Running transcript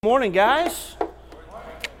Good morning, guys.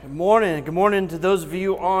 Good morning. Good morning to those of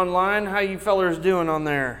you online. How you fellers doing on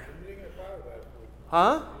there?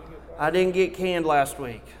 Huh? I didn't get canned last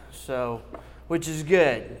week, so which is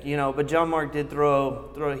good, But John Mark did throw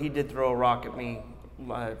a rock at me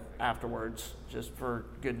afterwards, just for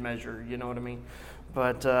good measure. You know what I mean?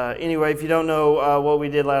 But anyway, if you don't know what we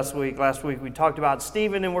did last week we talked about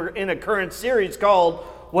Stephen, and we're in a current series called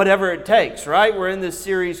Whatever It Takes. Right? We're in this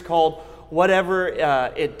series called Whatever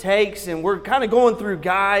It Takes, and we're kind of going through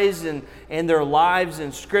guys and their lives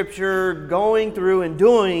in Scripture, going through and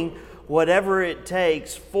doing whatever it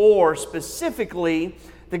takes for specifically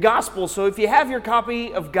the gospel. So if you have your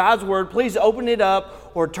copy of God's Word, please open it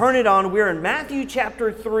up or turn it on. We're in Matthew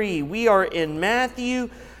chapter 3. We are in Matthew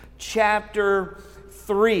chapter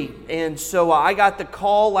 3. And so I got the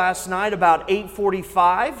call last night about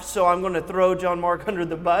 8:45, so I'm going to throw John Mark under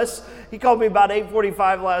the bus. He called me about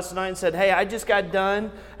 8:45 last night and said, "Hey, I just got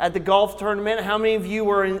done at the golf tournament. How many of you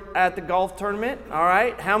were at the golf tournament? All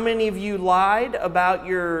right. How many of you lied about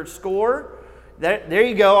your score?" There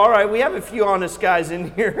you go. All right, we have a few honest guys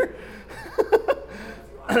in here.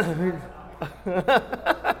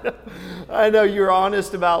 I know you're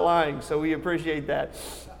honest about lying, so we appreciate that.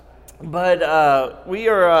 But we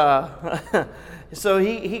are, so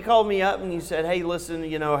he called me up and he said, "Hey, listen,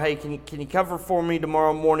 hey, can you cover for me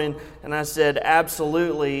tomorrow morning?" And I said,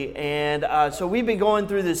 "Absolutely." And so we've been going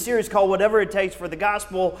through this series called Whatever It Takes for the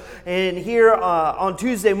Gospel. And here on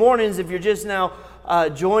Tuesday mornings, if you're just now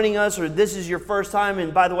joining us, or this is your first time,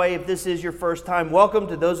 and by the way, if this is your first time, welcome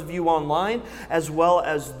to those of you online, as well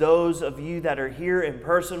as those of you that are here in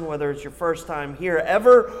person, whether it's your first time here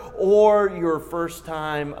ever or your first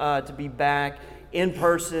time to be back in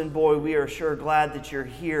person. Boy, we are sure glad that you're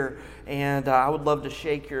here, and I would love to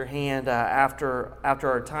shake your hand after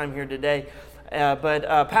our time here today.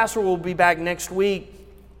 But Pastor will be back next week.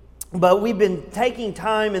 But we've been taking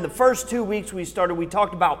time. In the first 2 weeks we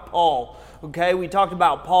talked about Paul. Okay, we talked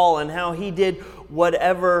about Paul and how he did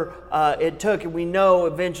whatever it took. And we know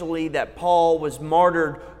eventually that Paul was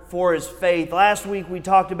martyred for his faith. Last week we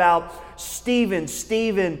talked about Stephen.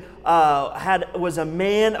 Stephen was a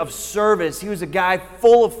man of service. He was a guy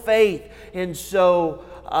full of faith. And so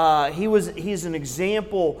he's an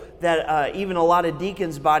example that even a lot of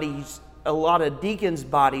deacons' bodies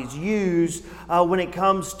use when it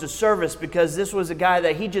comes to service, because this was a guy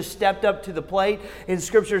that he just stepped up to the plate, and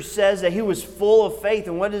Scripture says that he was full of faith.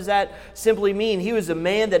 And what does that simply mean? He was a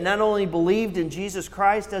man that not only believed in Jesus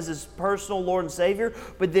Christ as his personal Lord and Savior,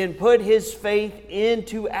 but then put his faith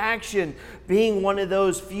into action, being one of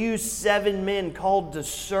those few 7 men called to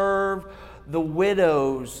serve the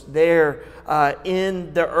widows there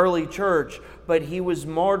in the early church. But he was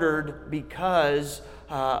martyred because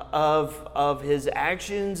of his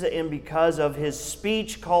actions and because of his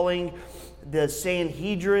speech, calling the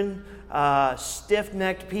Sanhedrin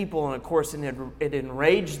stiff-necked people. And of course it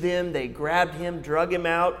enraged them. They grabbed him, drug him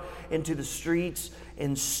out into the streets,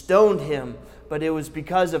 and stoned him. But it was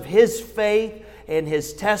because of his faith and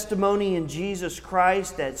his testimony in Jesus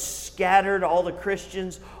Christ that scattered all the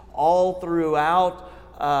Christians all throughout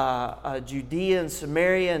Judea and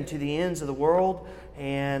Samaria and to the ends of the world.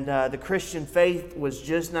 And the Christian faith was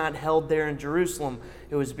just not held there in Jerusalem.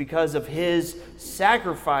 It was because of his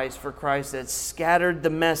sacrifice for Christ that scattered the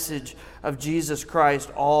message of Jesus Christ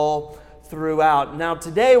all throughout. Now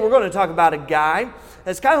today we're going to talk about a guy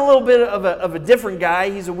that's kind of a little bit of a different guy.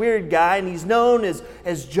 He's a weird guy, and he's known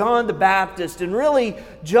as John the Baptist. And really,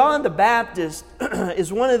 John the Baptist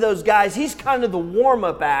is one of those guys. He's kind of the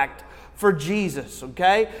warm-up act for Jesus,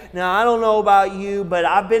 okay? Now, I don't know about you, but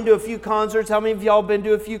I've been to a few concerts. How many of y'all been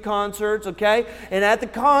to a few concerts, okay? And at the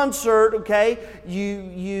concert, okay,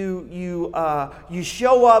 you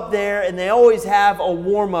show up there, and they always have a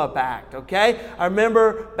warm-up act, okay? I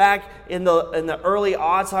remember back in the early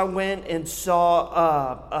aughts, I went and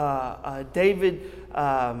saw David.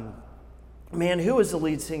 Man, who was the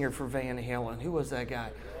lead singer for Van Halen? Who was that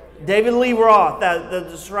guy? David Lee Roth.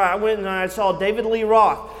 That's right. I went and I saw David Lee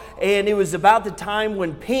Roth. And it was about the time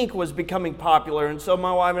when Pink was becoming popular. And so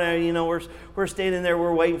my wife and I, we're standing there,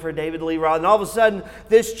 we're waiting for David Lee Roth. And all of a sudden,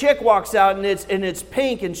 this chick walks out, and it's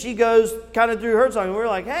Pink. And she goes kind of through her song. And we're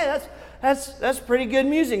like, hey, that's pretty good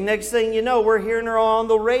music. Next thing you know, we're hearing her on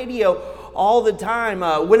the radio all the time.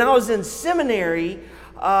 When I was in seminary,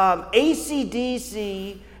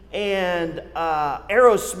 AC/DC and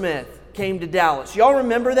Aerosmith came to Dallas. Y'all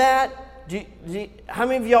remember that? How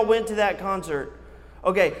many of y'all went to that concert?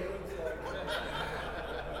 Okay.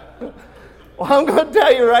 Well, I'm going to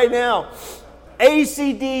tell you right now.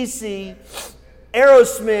 AC/DC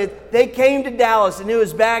Aerosmith, they came to Dallas, and it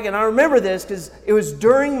was back, and I remember this because it was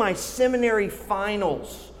during my seminary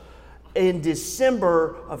finals in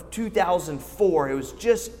December of 2004. It was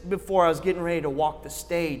just before I was getting ready to walk the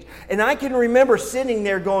stage. And I can remember sitting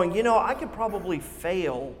there going, I could probably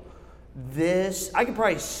fail this. I could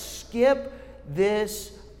probably skip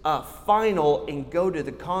this final and go to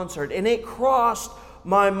the concert. And it crossed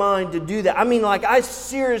my mind to do that. I mean, I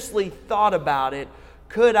seriously thought about it.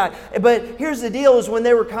 Could I? But here's the deal, is when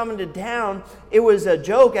they were coming to town, it was a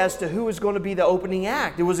joke as to who was going to be the opening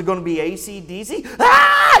act. Was it going to be AC/DC?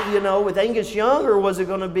 With Angus Young, or was it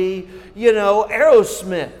going to be,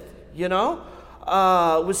 Aerosmith,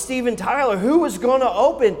 with Steven Tyler? Who was going to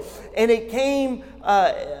open? And it came,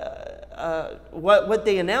 what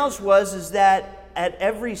they announced is that at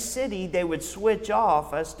every city they would switch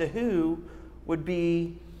off as to who would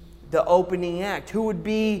be the opening act, who would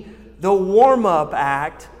be the warm-up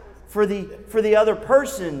act for the other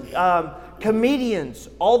person. Comedians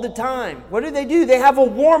all the time. What do? They have a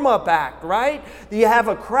warm-up act, right? You have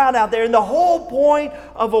a crowd out there, and the whole point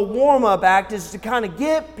of a warm-up act is to kind of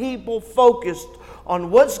get people focused on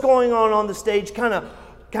what's going on the stage, kind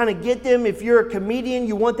of get them. If you're a comedian,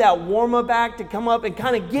 you want that warm-up act to come up and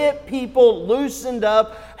kind of get people loosened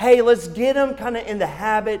up. Hey, let's get them kind of in the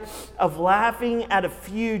habit of laughing at a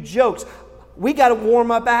few jokes. We got a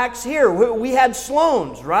warm-up acts here. We had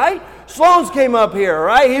Sloan's, right? Sloan's came up here,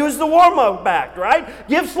 right? He was the warm-up act, right?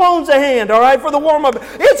 Give Sloan's a hand, all right, for the warm-up.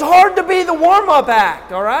 It's hard to be the warm-up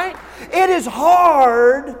act, all right? It is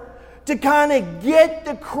hard to kind of get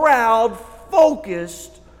the crowd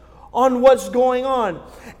focused on what's going on.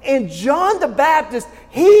 And John the Baptist,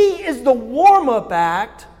 he is the warm-up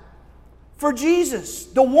act for Jesus.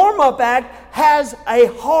 The warm-up act has a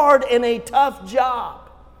hard and a tough job,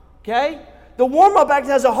 okay? The warm-up act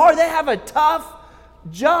they have a tough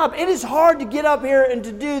job. It is hard to get up here and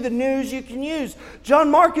to do the news you can use.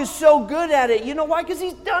 John Mark is so good at it. You know why? Because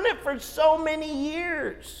he's done it for so many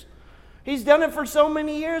years. He's done it for so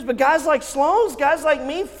many years. But guys like Sloan's, guys like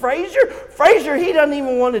me, Frazier, he doesn't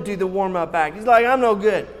even want to do the warm-up act. He's like, I'm no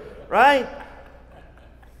good. Right?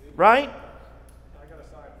 Right? I got a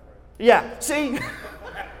sign for you. Yeah. See?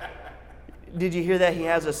 Did you hear that? He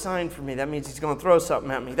has a sign for me. That means he's going to throw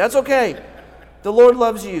something at me. That's okay. The Lord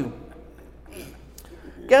loves you.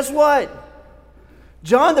 Guess what?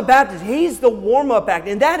 John the Baptist, he's the warm-up act.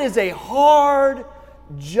 And that is a hard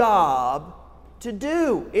job to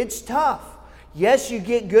do. It's tough. Yes, you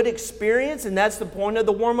get good experience, and that's the point of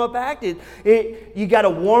the warm-up act. You got to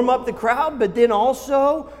warm up the crowd, but then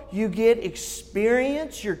also you get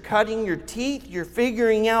experience. You're cutting your teeth. You're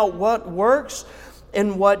figuring out what works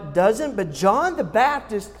and what doesn't. But John the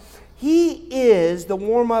Baptist, he is the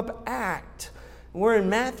warm-up act. We're in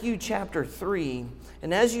Matthew chapter 3.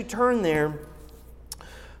 And as you turn there,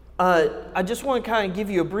 I just want to kind of give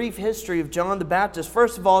you a brief history of John the Baptist.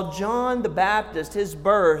 First of all, John the Baptist, his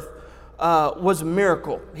birth was a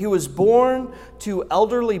miracle. He was born to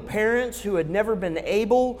elderly parents who had never been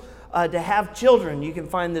able to have children. You can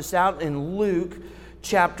find this out in Luke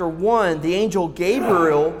chapter 1. The angel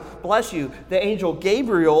Gabriel, the angel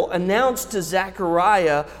Gabriel announced to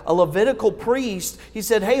Zechariah, a Levitical priest, he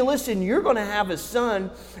said, hey, listen, you're going to have a son.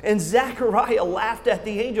 And Zechariah laughed at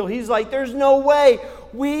the angel. He's like, there's no way.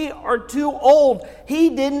 We are too old. He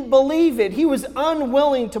didn't believe it. He was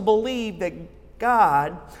unwilling to believe that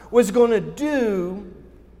God was going to do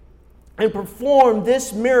and perform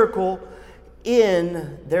this miracle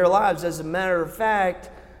in their lives. As a matter of fact,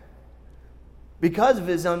 because of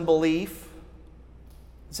his unbelief,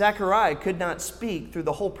 Zechariah could not speak through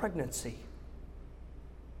the whole pregnancy.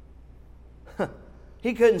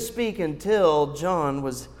 He couldn't speak until John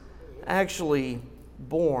was actually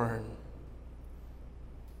born.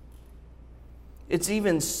 It's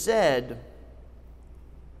even said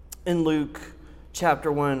in Luke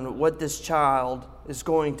chapter 1 what this child is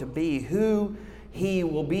going to be, who he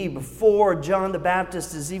will be. Before John the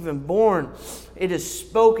Baptist is even born, it is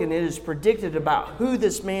spoken, it is predicted about who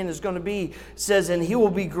this man is going to be. It says, and he will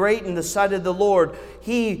be great in the sight of the Lord.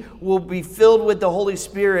 He will be filled with the Holy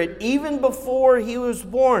Spirit. Even before he was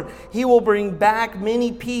born, he will bring back many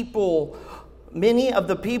of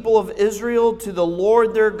the people of Israel to the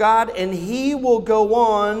Lord their God, and he will go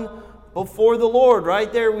on before the Lord.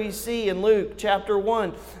 Right there we see in Luke chapter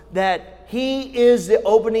 1 that he is the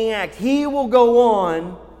opening act. He will go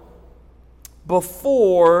on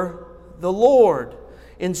before the Lord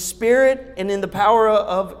in spirit and in the power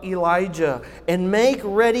of Elijah, and make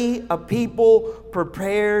ready a people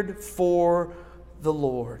prepared for the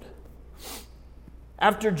Lord.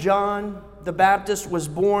 After John the Baptist was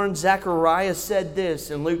born, Zechariah said this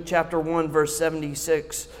in Luke chapter 1, verse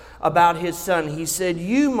 76 about his son. He said,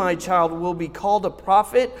 "You, my child, will be called a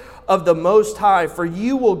prophet of the Most High, for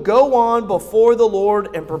you will go on before the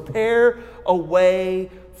Lord and prepare a way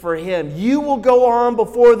for Him." You will go on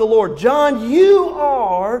before the Lord. John, you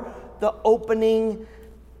are the opening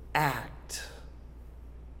act.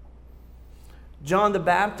 John the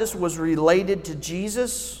Baptist was related to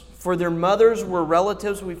Jesus, for their mothers were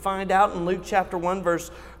relatives, we find out in Luke chapter 1,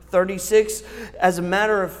 verse 36. As a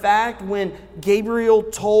matter of fact, when Gabriel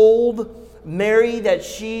told Mary that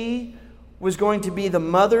she was going to be the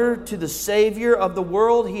mother to the Savior of the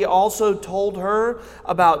world, he also told her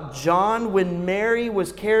about John. When Mary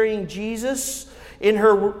was carrying Jesus in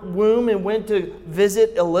her womb and went to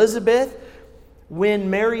visit Elizabeth, when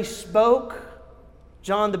Mary spoke,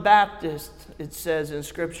 John the Baptist, it says in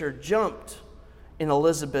Scripture, jumped in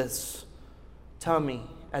Elizabeth's tummy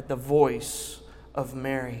at the voice of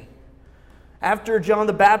Mary. After John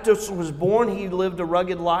the Baptist was born, he lived a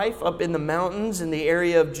rugged life up in the mountains in the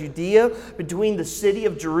area of Judea, between the city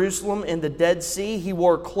of Jerusalem and the Dead Sea. He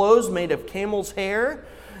wore clothes made of camel's hair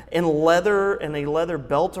and a leather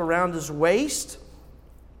belt around his waist,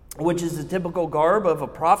 which is the typical garb of a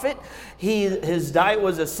prophet. His diet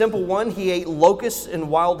was a simple one. He ate locusts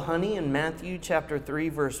and wild honey in Matthew chapter 3,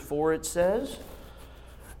 verse 4, it says.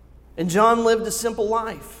 And John lived a simple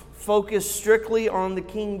life, focused strictly on the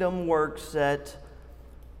kingdom work set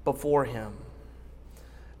before him.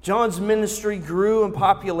 John's ministry grew in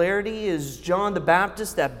popularity as John the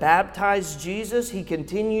Baptist that baptized Jesus. He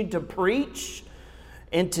continued to preach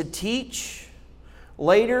and to teach.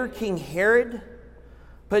 Later, King Herod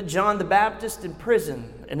put John the Baptist in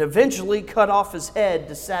prison and eventually cut off his head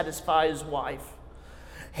to satisfy his wife.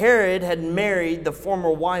 Herod had married the former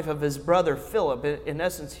wife of his brother Philip. In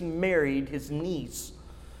essence, he married his niece.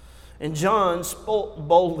 And John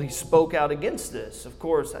boldly spoke out against this. Of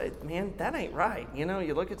course, man, that ain't right. You know,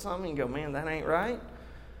 you look at something and go, man, that ain't right.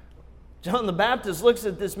 John the Baptist looks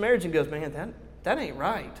at this marriage and goes, man, that ain't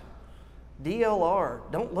right. DLR,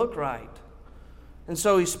 don't look right. And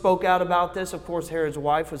so he spoke out about this. Of course, Herod's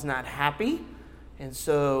wife was not happy. And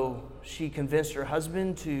so she convinced her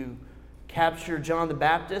husband to capture John the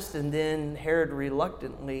Baptist, and then Herod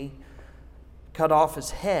reluctantly cut off his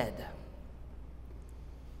head.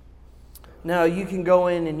 Now, you can go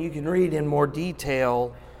in and you can read in more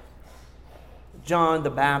detail John the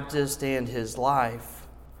Baptist and his life.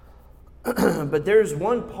 But there's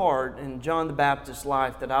one part in John the Baptist's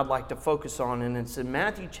life that I'd like to focus on, and it's in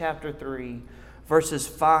Matthew chapter 3, verses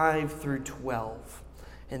 5 through 12.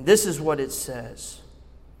 And this is what it says.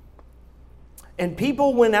 "And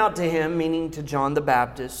people went out to him," meaning to John the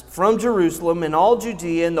Baptist, "from Jerusalem and all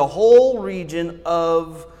Judea and the whole region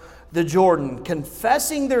of the Jordan.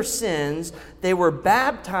 Confessing their sins, they were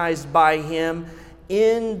baptized by him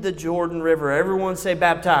in the Jordan River." Everyone say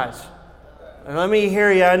baptized. And let me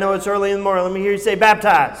hear you. I know it's early in the morning. Let me hear you say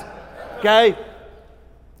baptized. Okay?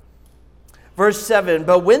 Verse 7,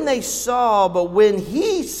 but when he saw,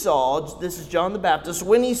 this is John the Baptist,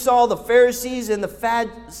 when he saw the Pharisees and the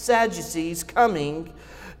Sadducees coming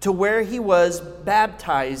to where he was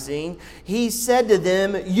baptizing, he said to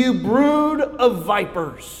them, "You brood of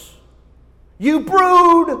vipers! You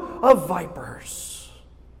brood of vipers!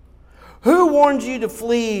 Who warned you to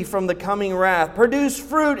flee from the coming wrath? Produce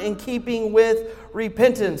fruit in keeping with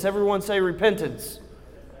repentance." Everyone say repentance.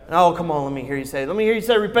 Oh, come on, let me hear you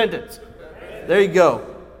say repentance. There you go.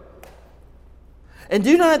 "And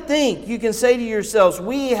do not think you can say to yourselves,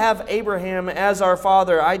 'We have Abraham as our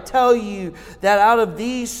father.' I tell you that out of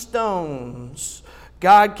these stones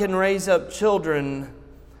God can raise up children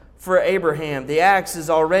for Abraham. The axe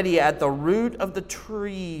is already at the root of the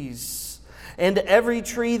trees. And every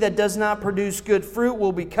tree that does not produce good fruit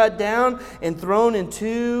will be cut down and thrown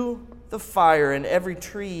into the fire. And every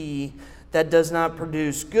tree that does not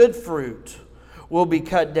produce good fruit will be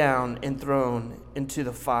cut down and thrown into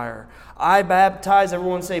the fire. I baptize,"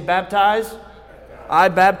 everyone say baptize. "I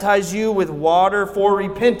baptize you with water for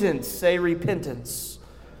repentance." Say repentance.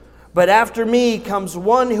 "But after me comes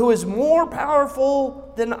one who is more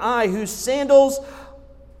powerful than I, whose sandals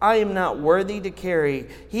I am not worthy to carry.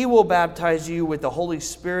 He will baptize you with the Holy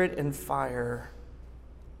Spirit and fire."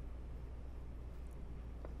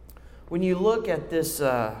 When you look at this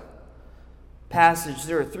passage,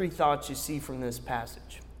 there are three thoughts you see from this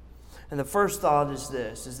passage. And the first thought is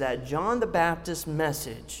this, is that John the Baptist's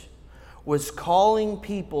message was calling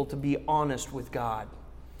people to be honest with God.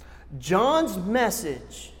 John's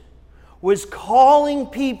message was calling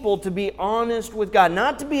people to be honest with God,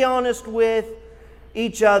 not to be honest with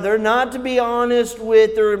each other, not to be honest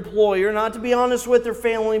with their employer, not to be honest with their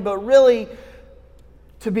family, but really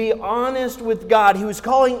to be honest with God. He was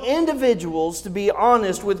calling individuals to be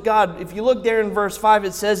honest with God. If you look there in verse 5,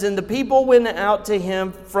 it says, "And the people went out to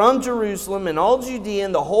him from Jerusalem and all Judea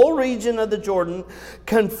and the whole region of the Jordan,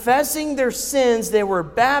 confessing their sins. They were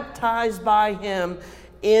baptized by him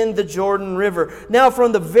in the Jordan River." Now,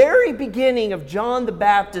 from the very beginning of John the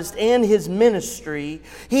Baptist and his ministry,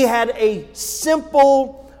 he had a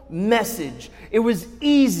simple message. It was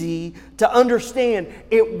easy to understand.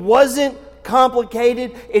 It wasn't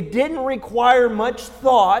complicated. It didn't require much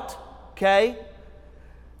thought, okay?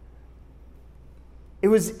 It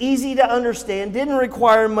was easy to understand, didn't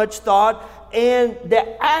require much thought, and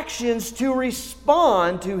the actions to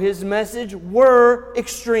respond to his message were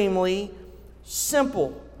extremely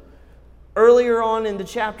simple. Earlier on in the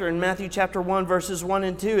chapter, in Matthew chapter 1, verses 1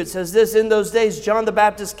 and 2, it says this, "In those days John the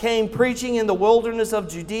Baptist came preaching in the wilderness of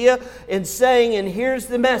Judea and saying," and here's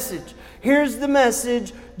the message. Here's the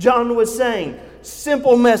message John was saying.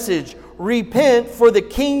 Simple message. "Repent, for the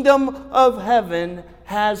kingdom of heaven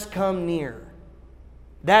has come near."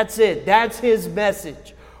 That's it. That's his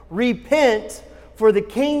message. Repent, for the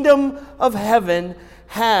kingdom of heaven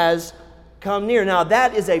has come near. Now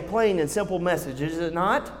that is a plain and simple message, is it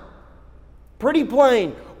not? Pretty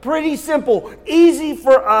plain, pretty simple, easy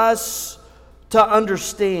for us to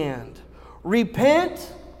understand.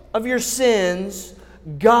 Repent of your sins,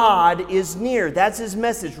 God is near. That's his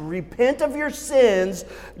message. Repent of your sins,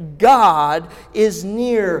 God is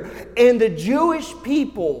near. And the Jewish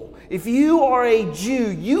people, if you are a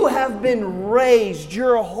Jew, you have been raised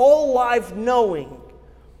your whole life knowing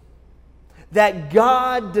that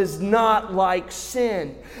God does not like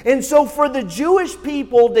sin. And so for the Jewish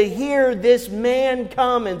people to hear this man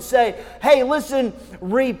come and say, "Hey, listen,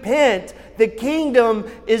 repent, the kingdom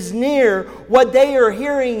is near," what they are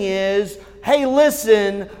hearing is, "Hey,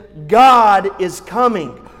 listen, God is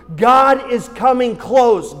coming. God is coming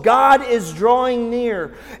close. God is drawing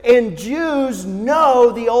near." And Jews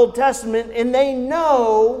know the Old Testament, and they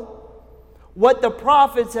know what the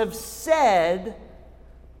prophets have said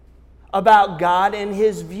about God and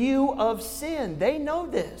his view of sin. They know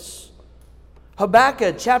this.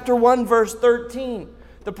 Habakkuk chapter 1 verse 13.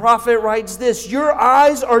 The prophet writes this, "Your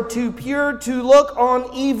eyes are too pure to look on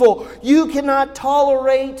evil. You cannot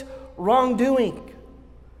tolerate wrongdoing."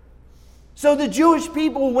 So the Jewish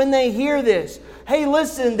people, when they hear this, "Hey,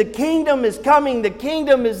 listen, the kingdom is coming, the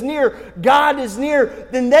kingdom is near, God is near,"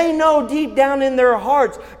 then they know deep down in their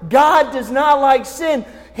hearts, God does not like sin.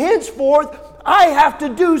 Henceforth, I have to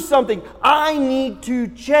do something. I need to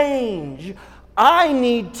change. I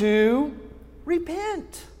need to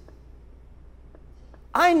repent.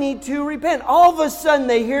 I need to repent. All of a sudden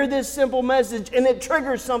they hear this simple message and it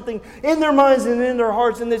triggers something in their minds and in their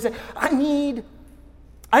hearts, and they say, I need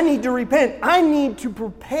to repent. I need to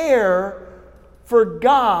prepare for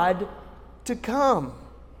God to come.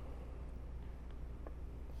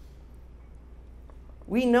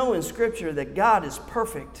 We know in Scripture that God is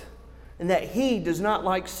perfect and that He does not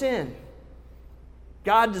like sin.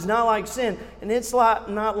 God does not like sin. And it's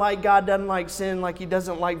not like God doesn't like sin like He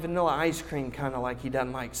doesn't like vanilla ice cream, kind of like He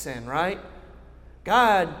doesn't like sin, right?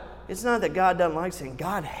 God, it's not that God doesn't like sin.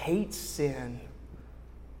 God hates sin.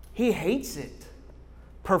 He hates it.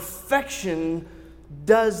 Perfection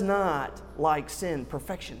does not like sin.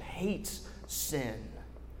 Perfection hates sin.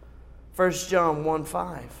 1 John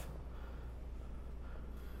 1:5.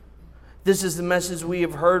 This is the message we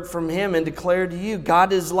have heard from Him and declared to you.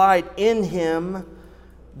 God is light. In Him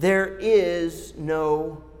there is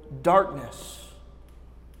no darkness.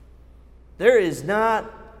 There is not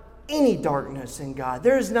any darkness in God.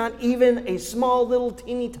 There is not even a small little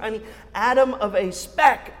teeny tiny atom of a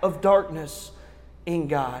speck of darkness in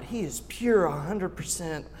God. He is pure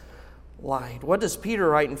 100% light. What does Peter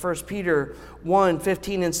write in 1 Peter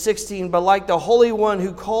 1:15 and 16? But like the Holy One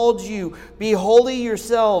who called you, be holy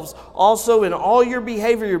yourselves also in all your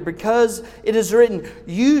behavior, because it is written,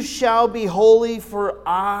 you shall be holy, for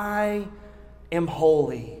I am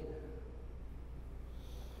holy.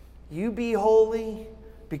 You be holy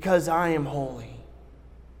because I am holy.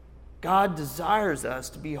 God desires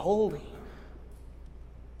us to be holy.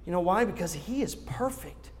 You know why? Because He is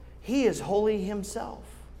perfect. He is holy Himself.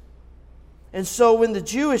 And so when the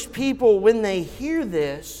Jewish people, when they hear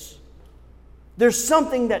this, there's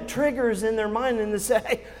something that triggers in their mind, and they say,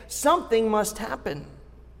 hey, something must happen.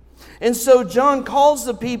 And so John calls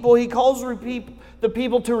the people, he calls the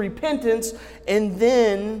people to repentance and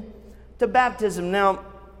then to baptism. Now,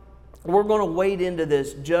 we're going to wade into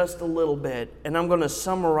this just a little bit, and I'm going to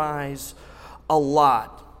summarize a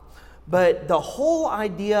lot. But the whole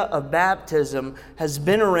idea of baptism has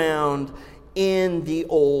been around in the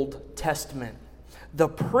Old Testament. The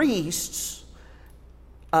priests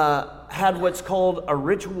had what's called a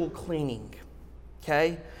ritual cleaning.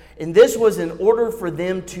 Okay? And this was in order for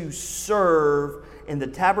them to serve in the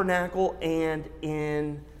tabernacle and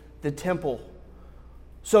in the temple.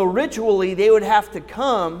 So ritually, they would have to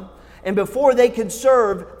come, and before they could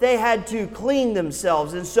serve, they had to clean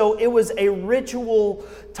themselves. And so it was a ritual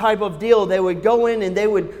type of deal. They would go in and they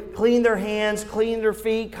would clean their hands, clean their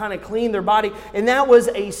feet, kind of clean their body. And that was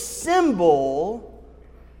a symbol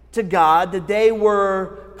to God that they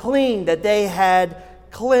were clean, that they had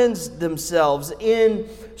cleansed themselves. In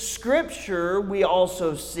Scripture, we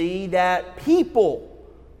also see that people,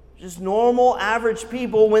 just normal, average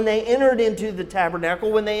people, when they entered into the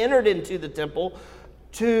tabernacle, when they entered into the temple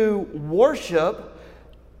to worship,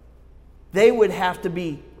 they would have to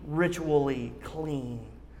be ritually clean.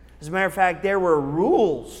 As a matter of fact, there were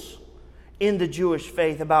rules in the Jewish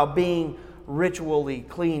faith about being ritually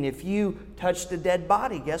clean. If you touched a dead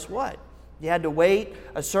body, guess what? You had to wait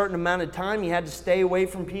a certain amount of time. You had to stay away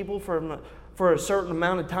from people for a certain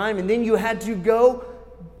amount of time. And then you had to go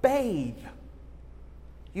bathe.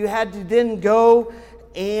 You had to then go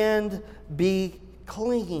and be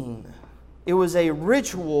clean. It was a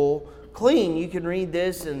ritual clean. You can read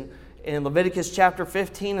this in Leviticus chapter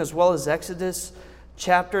 15 as well as Exodus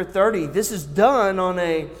chapter 30. This is done on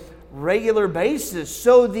a regular basis.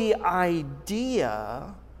 So the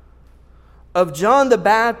idea of John the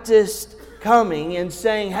Baptist coming and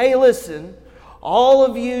saying, hey, listen, all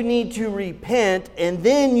of you need to repent and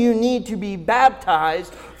then you need to be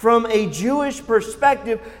baptized. From a Jewish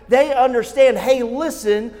perspective, they understand, hey,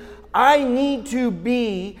 listen, I need to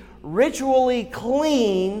be ritually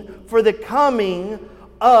clean for the coming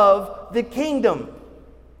of the kingdom.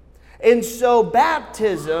 And so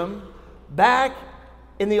baptism back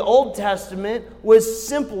in the Old Testament was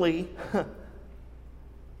simply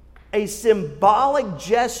a symbolic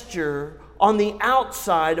gesture on the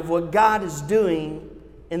outside of what God is doing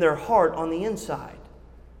in their heart on the inside.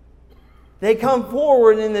 They come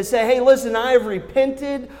forward and they say, hey, listen, I have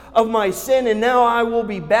repented of my sin and now I will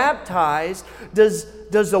be baptized. Does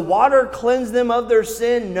the water cleanse them of their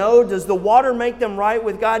sin? No. Does the water make them right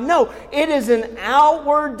with God? No. It is an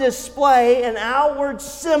outward display, an outward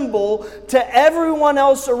symbol to everyone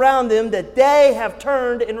else around them that they have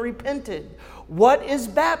turned and repented. What is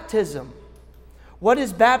baptism? What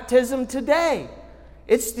is baptism today?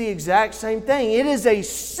 It's the exact same thing. It is a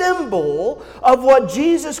symbol of what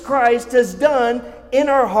Jesus Christ has done in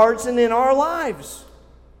our hearts and in our lives.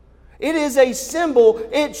 It is a symbol.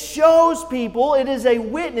 It shows people, it is a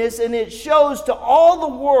witness, and it shows to all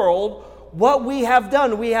the world what we have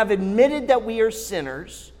done. We have admitted that we are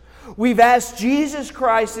sinners. We've asked Jesus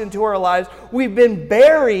Christ into our lives. We've been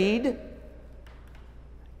buried.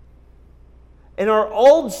 And our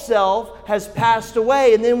old self has passed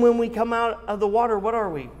away. And then when we come out of the water, what are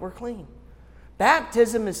we? We're clean.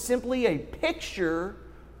 Baptism is simply a picture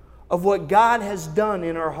of what God has done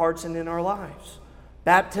in our hearts and in our lives.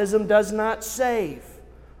 Baptism does not save.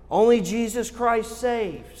 Only Jesus Christ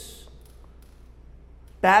saves.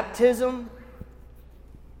 Baptism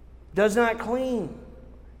does not clean.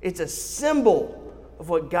 It's a symbol of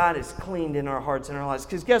what God has cleaned in our hearts and our lives.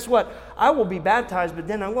 Because guess what? I will be baptized, but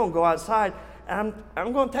then I'm going to go outside and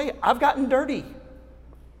I'm going to tell you, I've gotten dirty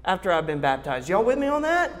after I've been baptized. Y'all with me on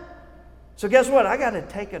that? So guess what? I got to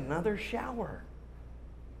take another shower.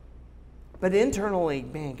 But internally,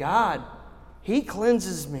 man, God, He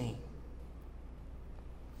cleanses me.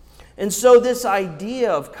 And so this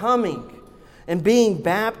idea of coming and being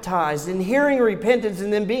baptized and hearing repentance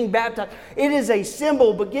and then being baptized, it is a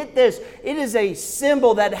symbol, but get this, it is a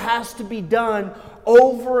symbol that has to be done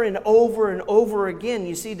over and over and over again.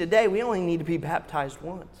 You see, today we only need to be baptized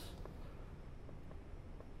once.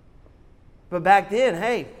 But back then,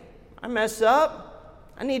 hey, I mess up,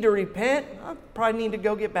 I need to repent, I probably need to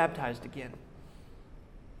go get baptized again.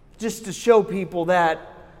 Just to show people that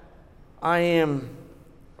I am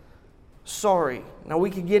sorry. Now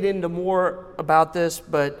we could get into more about this,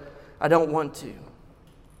 but I don't want to.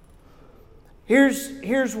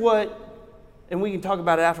 Here's what, and we can talk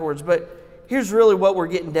about it afterwards, but here's really what we're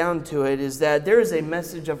getting down to it, is that there is a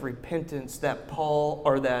message of repentance that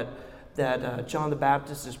John the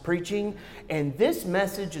Baptist is preaching, and this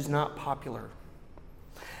message is not popular.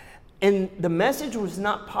 And the message was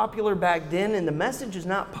not popular back then, and the message is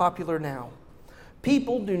not popular now.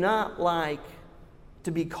 People do not like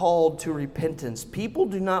to be called to repentance. People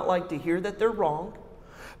do not like to hear that they're wrong.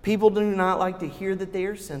 People do not like to hear that they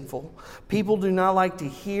are sinful. People do not like to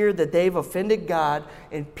hear that they've offended God.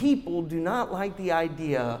 And people do not like the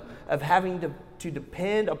idea of having to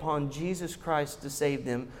depend upon Jesus Christ to save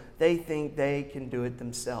them. They think they can do it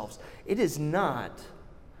themselves. It is not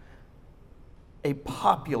a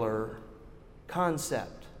popular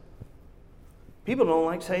concept. People don't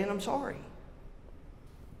like saying, I'm sorry.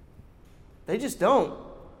 They just don't.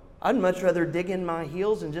 I'd much rather dig in my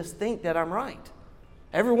heels and just think that I'm right.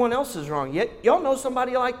 Everyone else is wrong. Yet, y'all know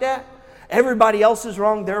somebody like that? Everybody else is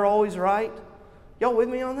wrong. They're always right. Y'all with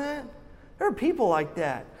me on that? There are people like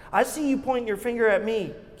that. I see you pointing your finger at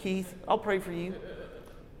me, Keith. I'll pray for you.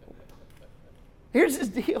 Here's his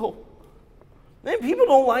deal. Man, people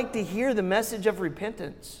don't like to hear the message of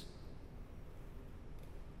repentance.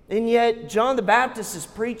 And yet, John the Baptist is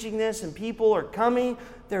preaching this and people are coming.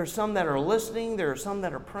 There are some that are listening. There are some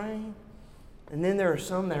that are praying. And then there are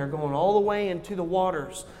some that are going all the way into the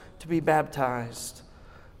waters to be baptized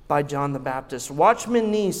by John the Baptist.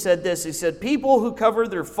 Watchman Nee said this. He said, people who cover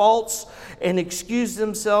their faults and excuse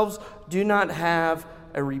themselves do not have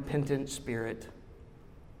a repentant spirit.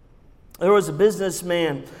 There was a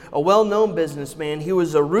businessman, a well-known businessman. He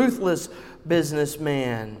was a ruthless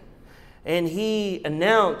businessman. And he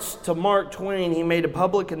announced to Mark Twain, he made a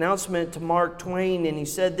public announcement to Mark Twain, and he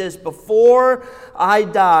said this, before I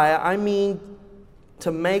die, I mean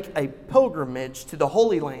to make a pilgrimage to the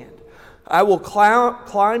Holy Land. I will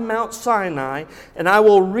climb Mount Sinai, and I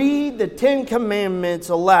will read the 10 Commandments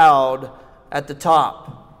aloud at the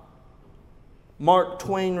top. Mark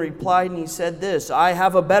Twain replied and he said this, I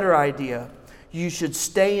have a better idea. You should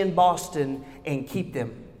stay in Boston and keep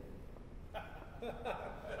them.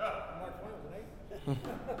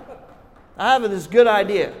 I have this good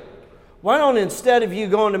idea. Why don't, instead of you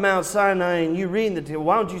going to Mount Sinai and you reading the 10,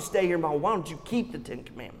 why don't you stay here? Why don't you keep the 10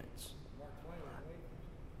 Commandments?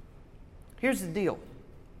 Here's the deal.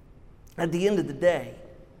 At the end of the day,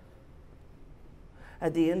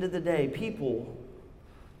 people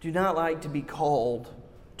do not like to be called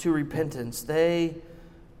to repentance. They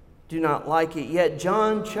do not like it. Yet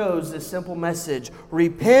John chose this simple message: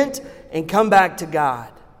 repent and come back to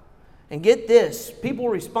God. And get this, people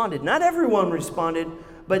responded. Not everyone responded,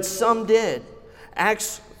 but some did.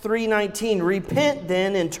 Acts 3:19, repent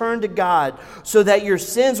then and turn to God so that your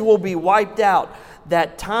sins will be wiped out,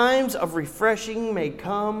 that times of refreshing may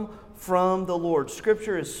come from the Lord.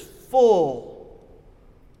 Scripture is full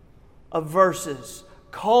of verses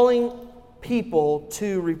calling people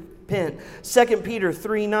to repent. 2 Peter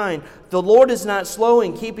 3:9, the Lord is not slow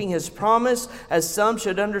in keeping His promise, as some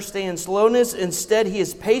should understand slowness. Instead, He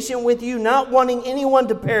is patient with you, not wanting anyone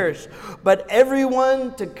to perish, but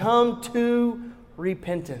everyone to come to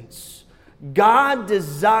repentance. God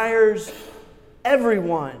desires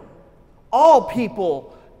everyone, all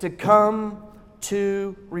people, to come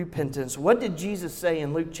to repentance. What did Jesus say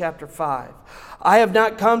in Luke chapter 5? I have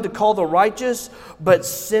not come to call the righteous, but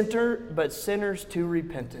sinners to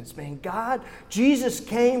repentance. Man, Jesus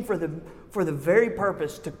came for the very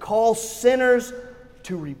purpose to call sinners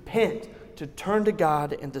to repent, to turn to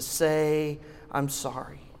God and to say, I'm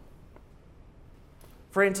sorry.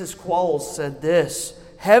 Francis Qualls said this,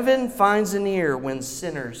 heaven finds an ear when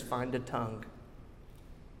sinners find a tongue.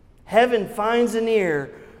 Heaven finds an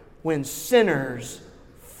ear when sinners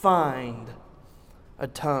find a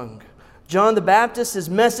tongue. John the Baptist, his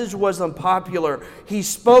message was unpopular. He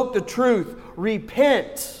spoke the truth.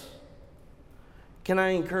 Repent. Can I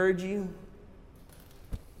encourage you?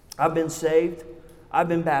 I've been saved. I've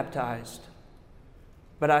been baptized.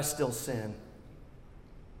 But I still sin.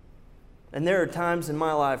 And there are times in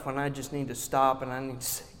my life when I just need to stop and I need to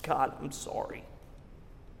say, God, I'm sorry.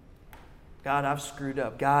 God, I've screwed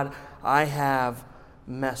up. God, I have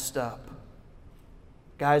messed up.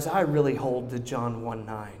 Guys, I really hold to John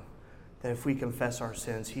 1:9, that if we confess our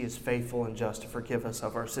sins, He is faithful and just to forgive us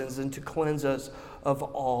of our sins and to cleanse us of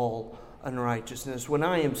all unrighteousness. When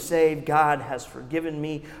I am saved, God has forgiven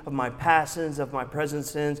me of my past sins, of my present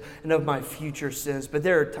sins, and of my future sins. But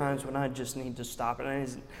there are times when I just need to stop and I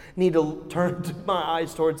need to turn my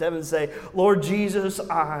eyes towards heaven and say, Lord Jesus,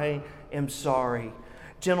 I am sorry.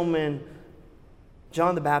 Gentlemen,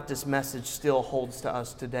 John the Baptist's message still holds to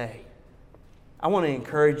us today. I want to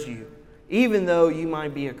encourage you, even though you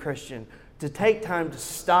might be a Christian, to take time to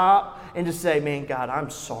stop and to say, man, God, I'm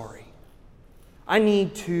sorry. I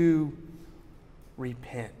need to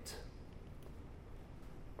repent.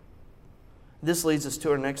 This leads us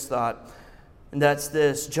to our next thought, and that's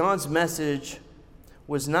this. John's message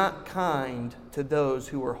was not kind to those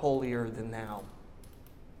who were holier than thou.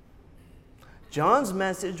 John's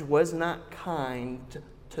message was not kind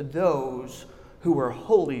to those who were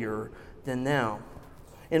holier than thou.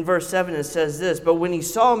 In verse 7 it says this, but when he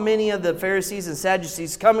saw many of the Pharisees and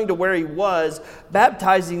Sadducees coming to where he was,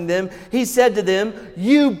 baptizing them, he said to them,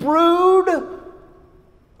 you brood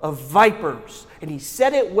of vipers. And he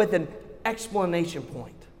said it with an exclamation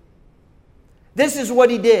point. This is what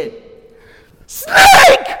he did.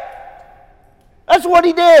 Snake! That's what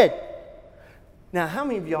he did. Now, how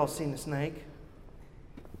many of y'all have seen a snake?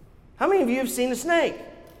 How many of you have seen a snake?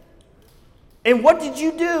 And what did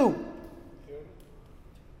you do?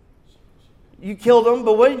 You killed him,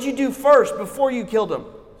 but what did you do first before you killed him?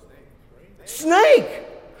 Snake!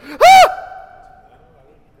 Ah!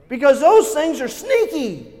 Because those things are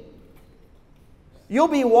sneaky. You'll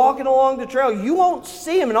be walking along the trail. You won't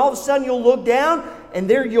see them, and all of a sudden you'll look down, and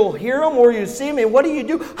there you'll hear them, or you see them, and what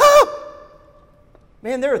do? Ah!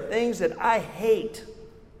 Man, there are things that I hate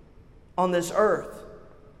on this earth.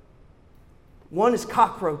 One is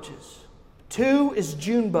cockroaches. 2 is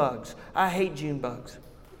June bugs. I hate June bugs.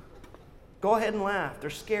 Go ahead and laugh. They're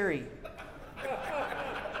scary.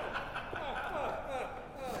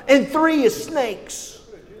 And 3 is snakes.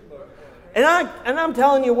 And I'm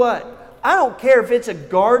telling you what, I don't care if it's a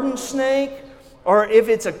garden snake or if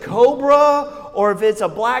it's a cobra or if it's a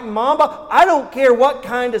black mamba. I don't care what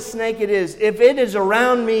kind of snake it is. If it is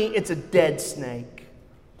around me, it's a dead snake.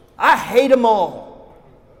 I hate them all.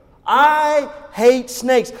 I hate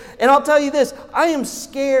snakes. And I'll tell you this, I am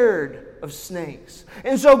scared of snakes.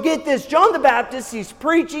 And so get this, John the Baptist, he's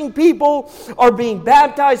preaching, people are being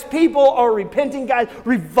baptized, people are repenting, guys.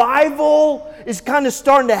 Revival is kind of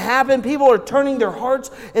starting to happen. People are turning their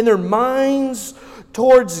hearts and their minds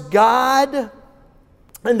towards God.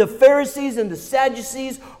 And the Pharisees and the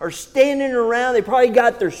Sadducees are standing around. They probably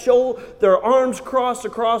got their arms crossed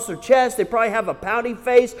across their chest. They probably have a pouty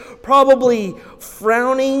face, probably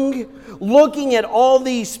frowning, looking at all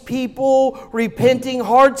these people, repenting,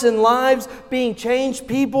 hearts and lives being changed,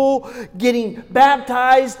 people getting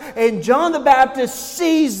baptized. And John the Baptist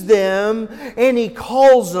sees them and he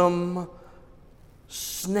calls them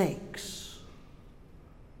snakes.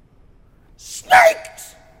 Snakes!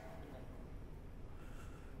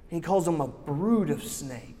 He calls them a brood of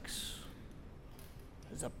snakes.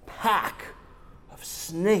 There's a pack of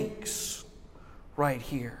snakes right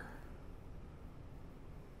here.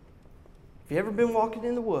 Have you ever been walking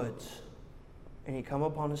in the woods and you come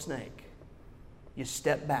upon a snake? You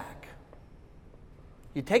step back.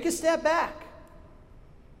 You take a step back.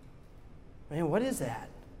 Man, what is that?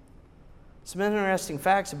 Some interesting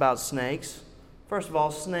facts about snakes. First of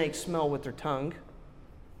all, snakes smell with their tongue.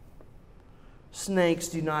 Snakes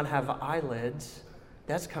do not have eyelids.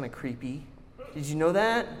 That's kind of creepy. Did you know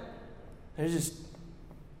that? They're just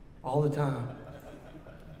all the time.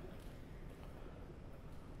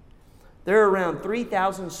 There are around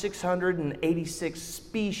 3,686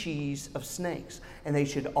 species of snakes, and they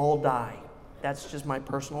should all die. That's just my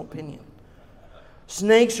personal opinion.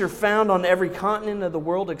 Snakes are found on every continent of the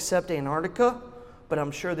world except Antarctica, but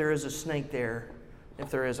I'm sure there is a snake there. If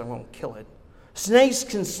there is, I won't kill it. Snakes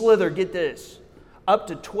can slither, get this, up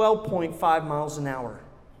to 12.5 miles an hour.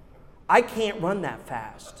 I can't run that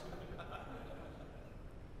fast.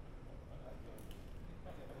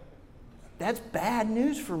 That's bad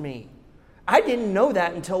news for me. I didn't know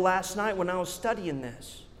that until last night when I was studying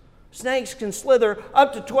this. Snakes can slither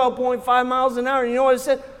up to 12.5 miles an hour. And you know what I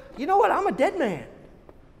said? You know what? I'm a dead man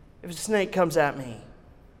if a snake comes at me.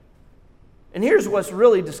 And here's what's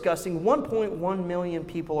really disgusting. 1.1 million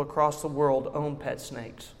people across the world own pet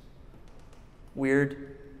snakes.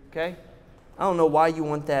 Weird, okay? I don't know why you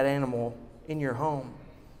want that animal in your home.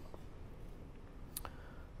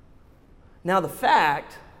 Now, the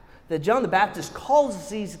fact that John the Baptist calls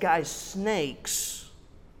these guys snakes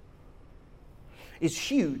is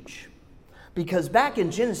huge. Because back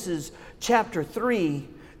in Genesis chapter 3,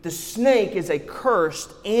 the snake is a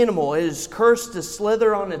cursed animal. It is cursed to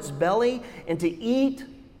slither on its belly and to eat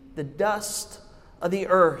the dust of the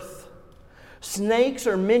earth. Snakes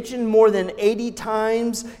are mentioned more than 80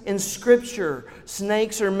 times in Scripture.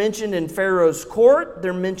 Snakes are mentioned in Pharaoh's court.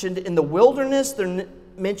 They're mentioned in the wilderness. They're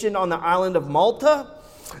mentioned on the island of Malta.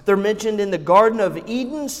 They're mentioned in the Garden of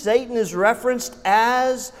Eden. Satan is referenced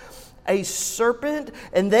as a serpent,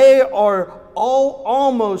 and they are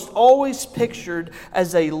almost always pictured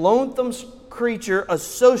as a loathsome creature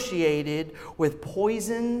associated with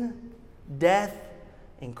poison, death,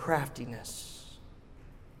 and craftiness.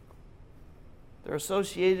 They're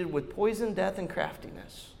associated with poison, death, and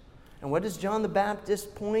craftiness. And what does John the Baptist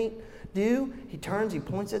do? He turns, he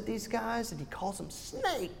points at these guys, and he calls them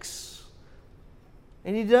snakes.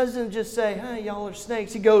 And he doesn't just say, hey, y'all are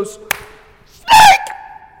snakes. He goes, snake!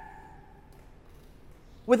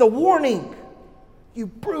 with a warning. You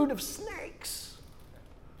brood of snakes.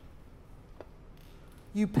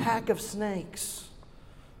 You pack of snakes.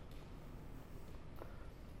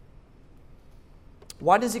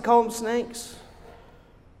 Why does he call them snakes?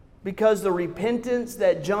 Because the repentance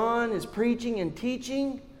that John is preaching and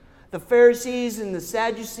teaching, the Pharisees and the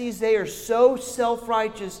Sadducees, they are so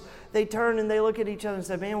self-righteous, they turn and they look at each other and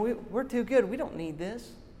say, man, we're too good. We don't need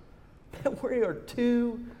this. We are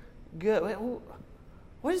too good.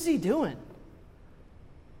 What is he doing?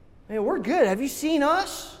 Man, we're good. Have you seen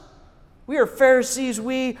us? We are Pharisees.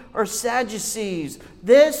 We are Sadducees.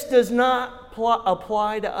 This does not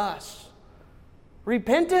apply to us.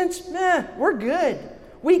 Repentance? We're good.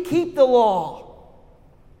 We keep the law.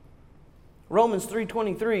 Romans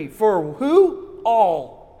 3:23, for who?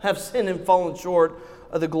 All have sinned and fallen short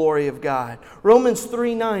of the glory of God. Romans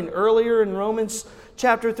 3:9, earlier in Romans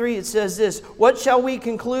chapter 3, it says this, what shall we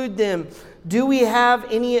conclude then? Do we have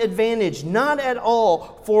any advantage? Not at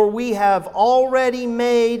all, for we have already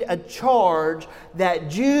made a charge that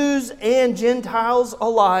Jews and Gentiles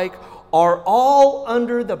alike are all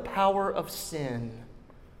under the power of sin.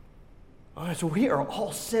 So we are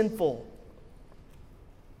all sinful.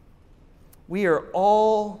 We are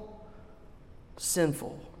all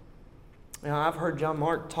sinful. Now, I've heard John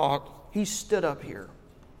Mark talk. He stood up here.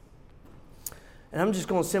 And I'm just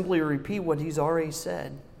going to simply repeat what he's already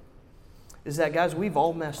said. Is that, guys, we've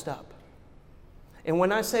all messed up. And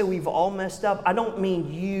when I say we've all messed up, I don't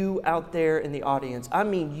mean you out there in the audience. I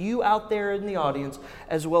mean you out there in the audience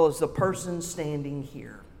as well as the person standing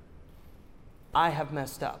here. I have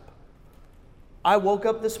messed up. I woke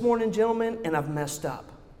up this morning, gentlemen, and I've messed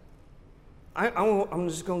up. I'm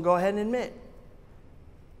just going to go ahead and admit.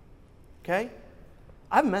 Okay?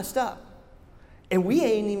 I've messed up. And we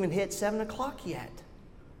ain't even hit 7 o'clock yet.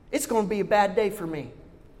 It's going to be a bad day for me.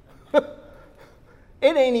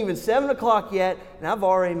 It ain't even 7 o'clock yet, and I've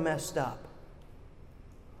already messed up.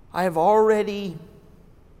 I have already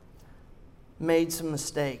made some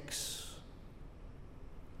mistakes.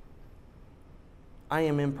 I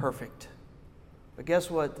am imperfect. But guess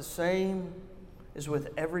what? The same is with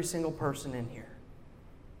every single person in here.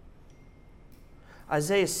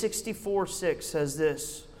 Isaiah 64:6 says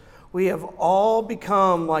this, we have all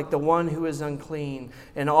become like the one who is unclean,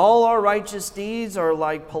 and all our righteous deeds are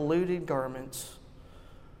like polluted garments.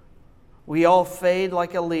 We all fade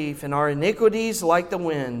like a leaf, and our iniquities, like the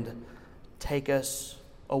wind, take us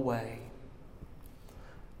away.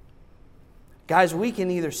 Guys, we can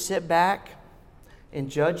either sit back and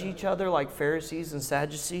judge each other like Pharisees and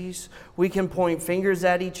Sadducees. We can point fingers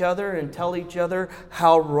at each other and tell each other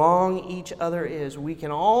how wrong each other is. We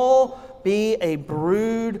can all be a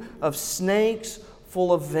brood of snakes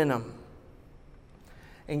full of venom.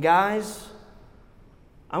 And guys,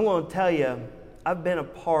 I'm going to tell you, I've been a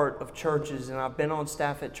part of churches and I've been on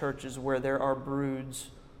staff at churches where there are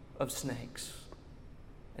broods of snakes.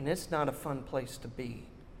 And it's not a fun place to be.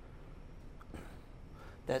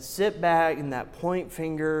 That sit back and that point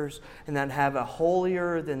fingers and that have a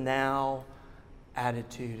holier than thou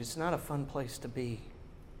attitude. It's not a fun place to be.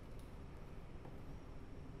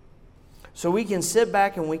 So we can sit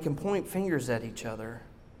back and we can point fingers at each other.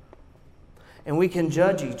 And we can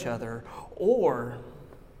judge each other. Or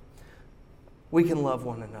we can love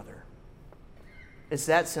one another. It's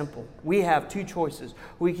that simple. We have two choices.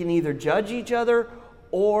 We can either judge each other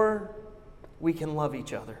or we can love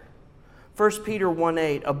each other. 1 Peter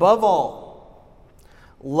 1:8, above all,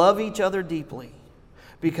 love each other deeply,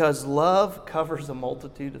 because love covers a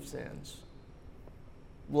multitude of sins.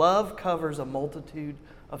 Love covers a multitude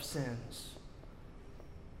of sins.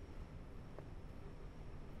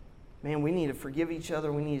 Man, we need to forgive each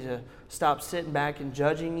other. We need to stop sitting back and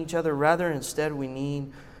judging each other. Rather, instead, we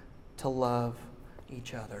need to love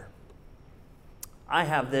each other. I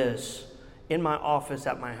have this in my office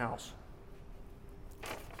at my house.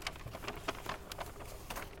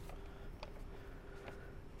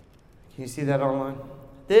 Can you see that online?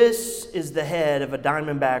 This is the head of a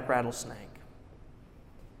diamondback rattlesnake.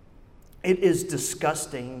 It is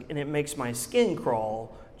disgusting and it makes my skin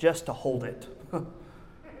crawl just to hold it.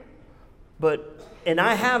 And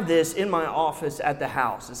I have this in my office at the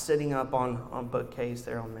house. It's sitting up on bookcase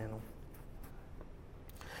there on mantle.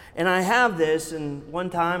 And I have this, and one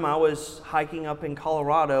time I was hiking up in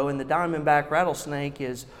Colorado, and the diamondback rattlesnake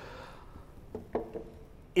is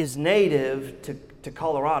native to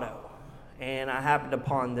Colorado. And I happened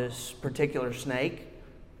upon this particular snake.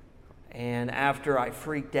 And after I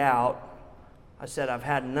freaked out, I said, I've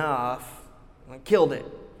had enough. And I killed it.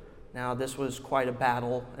 Now, this was quite a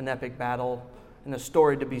battle, an epic battle, and a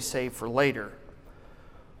story to be saved for later.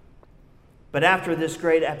 But after this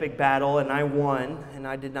great epic battle, and I won, and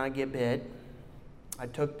I did not get bit, I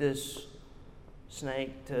took this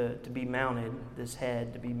snake to be mounted, this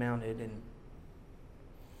head to be mounted, and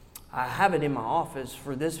I have it in my office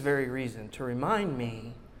for this very reason, to remind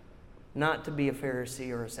me not to be a Pharisee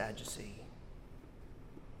or a Sadducee.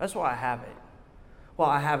 That's why I have it. Well,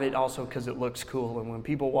 I have it also because it looks cool, and when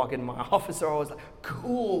people walk into my office, they're always like,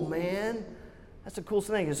 cool, man. That's a cool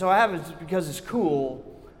snake. And so I have it because it's cool,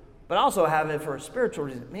 but I also have it for a spiritual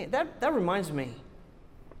reason. Man, that reminds me.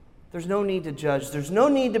 There's no need to judge. There's no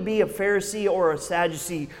need to be a Pharisee or a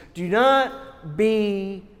Sadducee. Do not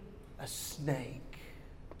be a snake.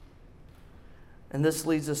 And this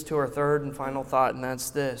leads us to our third and final thought, and that's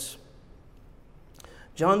this.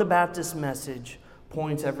 John the Baptist's message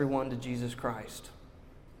points everyone to Jesus Christ.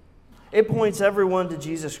 It points everyone to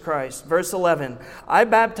Jesus Christ. Verse 11, I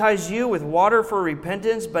baptize you with water for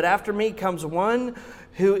repentance, but after me comes one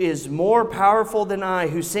who is more powerful than I,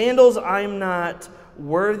 whose sandals I am not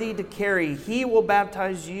worthy to carry. He will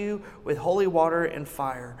baptize you with holy water and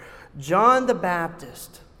fire. John the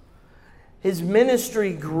Baptist, his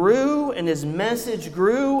ministry grew and his message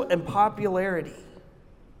grew in popularity.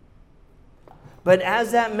 But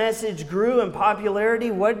as that message grew in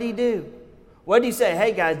popularity, what did he do? What did he say?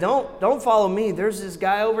 Hey guys, don't follow me. There's this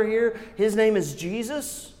guy over here. His name is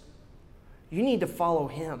Jesus. You need to follow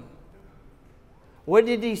him. What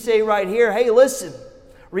did he say right here? Hey, listen.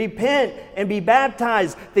 Repent and be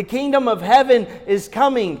baptized. The kingdom of heaven is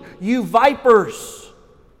coming. You vipers.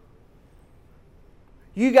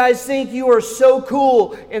 You guys think you are so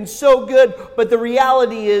cool and so good, but the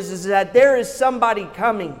reality is that there is somebody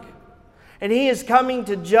coming. And he is coming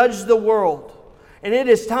to judge the world. And it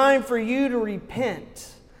is time for you to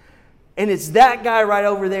repent. And it's that guy right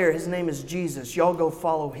over there. His name is Jesus. Y'all go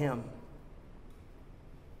follow him.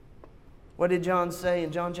 What did John say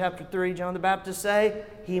in John chapter 3? John the Baptist say,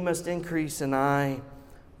 he must increase and I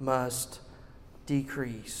must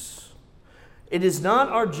decrease. It is not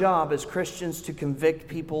our job as Christians to convict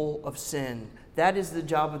people of sin. That is the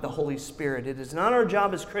job of the Holy Spirit. It is not our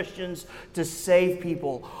job as Christians to save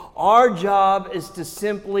people. Our job is to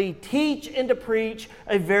simply teach and to preach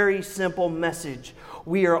a very simple message.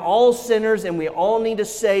 We are all sinners and we all need a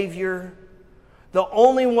Savior. The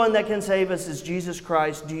only one that can save us is Jesus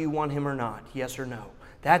Christ. Do you want him or not? Yes or no?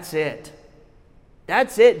 That's it.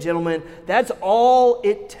 That's it, gentlemen. That's all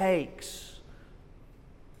it takes.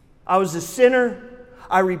 I was a sinner.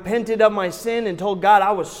 I repented of my sin and told God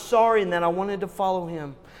I was sorry and that I wanted to follow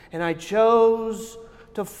him. And I chose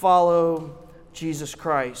to follow Jesus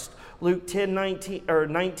Christ. Luke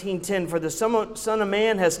 19:10, for the Son of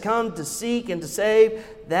Man has come to seek and to save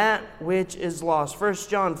that which is lost. 1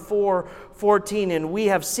 John 4:14, and we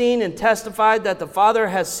have seen and testified that the Father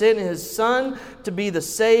has sent his Son to be the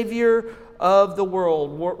Savior of the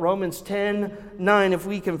world. Romans 10:9, if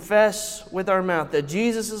we confess with our mouth that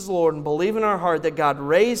Jesus is Lord and believe in our heart that God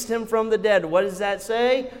raised him from the dead, what does that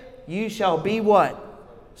say? You shall be what?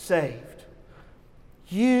 Saved.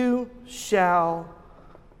 You shall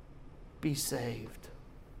be saved.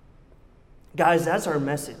 Guys, that's our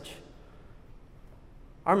message.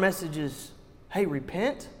 Our message is, hey,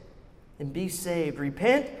 repent and be saved.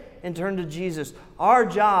 Repent and turn to Jesus. Our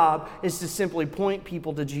job is to simply point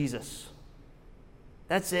people to Jesus.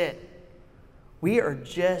 That's it. We know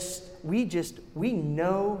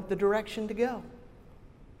the direction to go.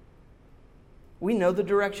 We know the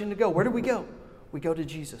direction to go. Where do we go? We go to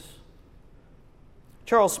Jesus.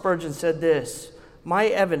 Charles Spurgeon said this, my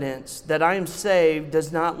evidence that I am saved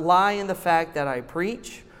does not lie in the fact that I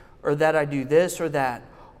preach or that I do this or that.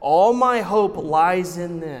 All my hope lies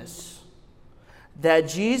in this, that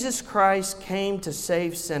Jesus Christ came to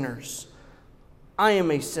save sinners. I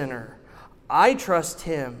am a sinner. I trust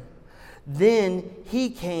him. Then he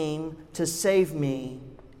came to save me,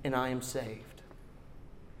 and I am saved.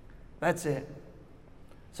 That's it.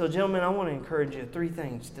 So, gentlemen, I want to encourage you 3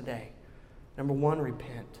 things today. Number 1,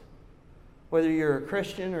 repent. Whether you're a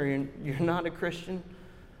Christian or you're not a Christian,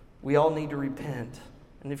 we all need to repent.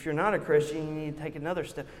 And if you're not a Christian, you need to take another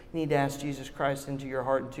step. You need to ask Jesus Christ into your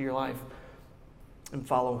heart, into your life, and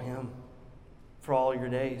follow him for all your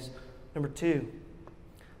days. Number 2,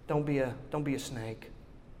 don't be a snake.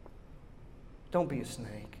 Don't be a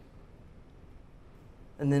snake.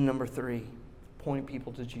 And then number 3, point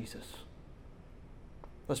people to Jesus.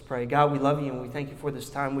 Let's pray. God, we love you and we thank you for this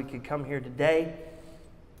time we could come here today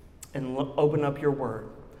and open up your word.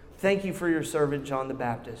 Thank you for your servant, John the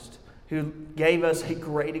Baptist, who gave us a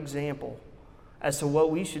great example as to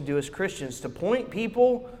what we should do as Christians, to point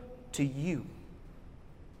people to you.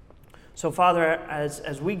 So, Father,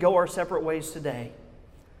 as we go our separate ways today,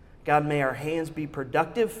 God, may our hands be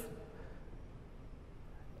productive.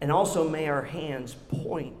 And also may our hands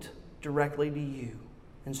point directly to you.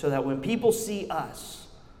 And so that when people see us,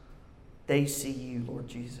 they see you, Lord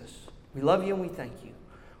Jesus. We love you and we thank you.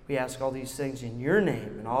 We ask all these things in your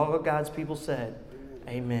name. And all of God's people said,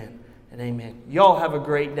 amen and amen. Y'all have a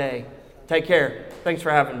great day. Take care. Thanks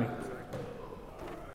for having me.